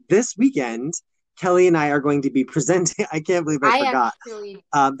this weekend, Kelli and I are going to be presenting. I can't believe I I forgot. actually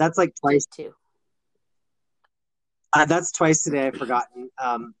That's like twice. did too. That's twice today. I've forgotten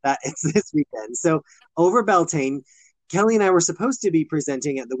that it's this weekend. So over Beltane, Kelli and I were supposed to be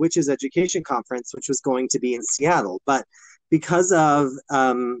presenting at the Witches Education Conference, which was going to be in Seattle. But because of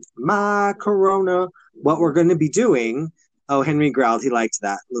my corona, what we're going to be doing, oh, Henry growled. He liked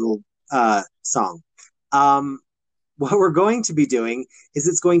that little song. What we're going to be doing is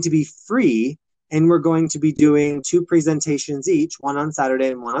it's going to be free, and we're going to be doing 2 presentations each, one on Saturday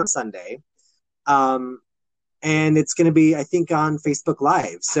and one on Sunday. And it's going to be, I think, on Facebook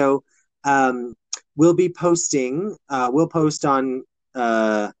Live. So we'll be posting, we'll post on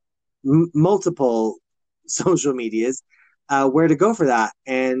multiple social medias where to go for that.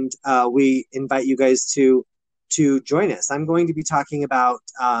 And we invite you guys to join us. I'm going to be talking about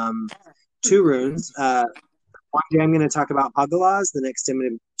 2 runes. One day I'm going to talk about Pagalas. The next day I'm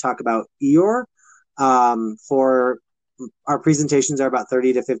going to talk about Eeyore. For our presentations are about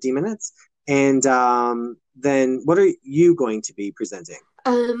 30 to 50 minutes. And then what are you going to be presenting?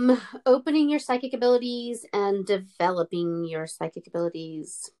 Opening your psychic abilities and developing your psychic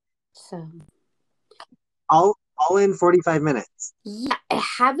abilities. So All in 45 minutes. yeah, I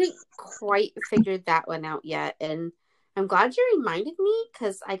haven't quite figured that one out yet. And I'm glad you reminded me,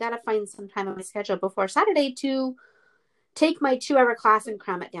 because I got to find some time on my schedule before Saturday to take my 2-hour class and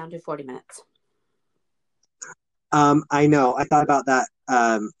cram it down to 40 minutes. I know. I thought about that.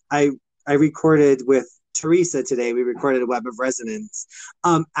 I recorded with Teresa today. We recorded a Web of Resonance.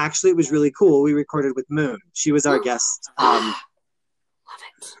 Actually, it was really cool. We recorded with Moon. She was our guest. Love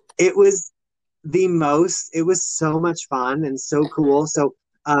it. It was it was so much fun and so cool. So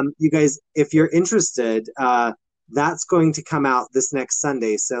you guys, if you're interested, that's going to come out this next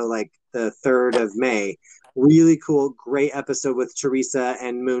Sunday. So like the 3rd of May. Really cool, great episode with Teresa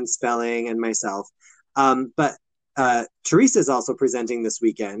and Moon Spelling and myself. But Teresa is also presenting this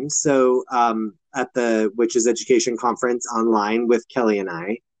weekend. So at the Witches Education Conference online with Kelli and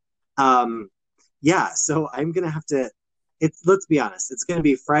I. Yeah, so I'm going to have to, let's be honest, it's going to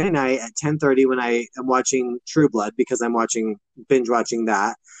be Friday night at 10:30 when I am watching True Blood, because I'm binge watching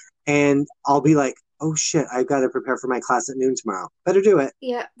that. And I'll be like, oh shit, I've got to prepare for my class at noon tomorrow. Better do it.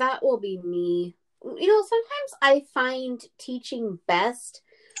 Yeah, that will be me. Sometimes I find teaching best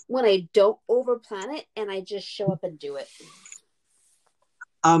when I don't overplan it and I just show up and do it.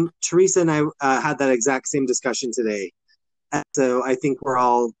 Teresa and I had that exact same discussion today. And so I think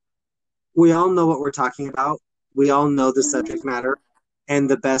we all know what we're talking about. We all know the subject matter. And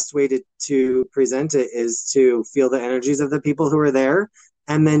the best way to present it is to feel the energies of the people who are there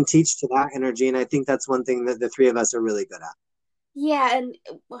and then teach to that energy. And I think that's one thing that the 3 of us are really good at. Yeah, and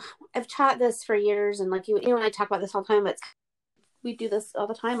I've taught this for years, and like and I talk about this all the time, but we do this all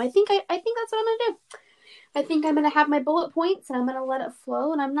the time. I think that's what I'm going to do. I think I'm going to have my bullet points, and I'm going to let it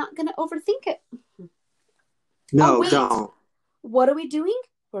flow, and I'm not going to overthink it. No, don't. What are we doing?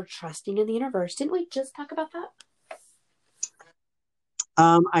 We're trusting in the universe. Didn't we just talk about that?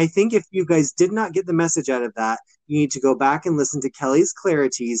 I think if you guys did not get the message out of that, you need to go back and listen to Kelli's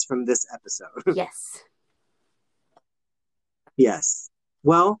clarities from this episode. Yes. Yes.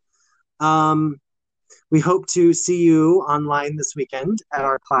 Well, we hope to see you online this weekend at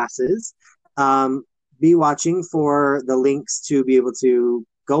our classes. Be watching for the links to be able to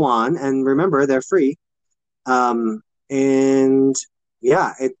go on. And remember, they're free. And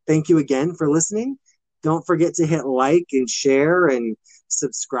yeah, thank you again for listening. Don't forget to hit like and share and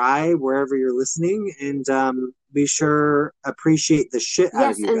subscribe wherever you're listening. And be sure appreciate the shit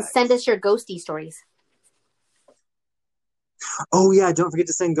out of you guys. Yes, and send us your ghosty stories. Oh, yeah. Don't forget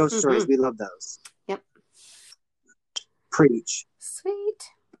to send ghost stories. We love those. Yep. Preach. Sweet.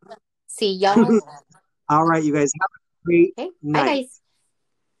 See y'all. All right, you guys. Have a great night. Bye, guys.